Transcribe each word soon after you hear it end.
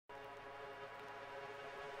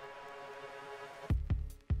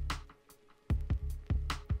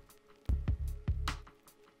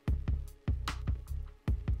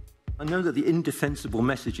I know that the indefensible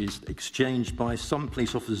messages exchanged by some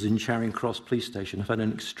police officers in Charing Cross Police Station have had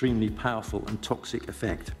an extremely powerful and toxic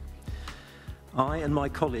effect. I and my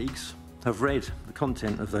colleagues have read the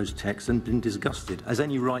content of those texts and been disgusted, as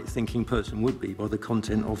any right-thinking person would be, by the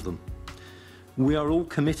content of them. We are all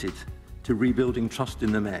committed to rebuilding trust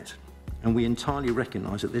in the Met, and we entirely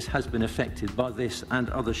recognise that this has been affected by this and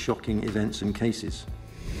other shocking events and cases.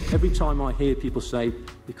 Every time I hear people say,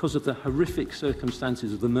 because of the horrific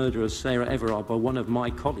circumstances of the murder of Sarah Everard by one of my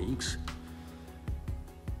colleagues,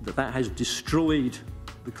 that has destroyed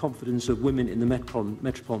the confidence of women in the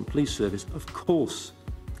Metropolitan Police Service, of course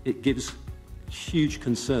it gives huge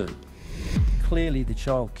concern. Clearly the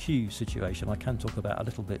child Q situation, I can talk about a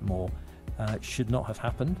little bit more, should not have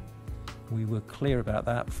happened. We were clear about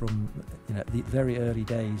that from the very early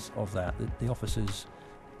days of that the officers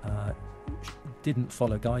didn't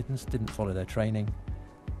follow guidance, didn't follow their training,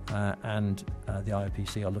 and the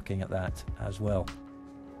IOPC are looking at that as well.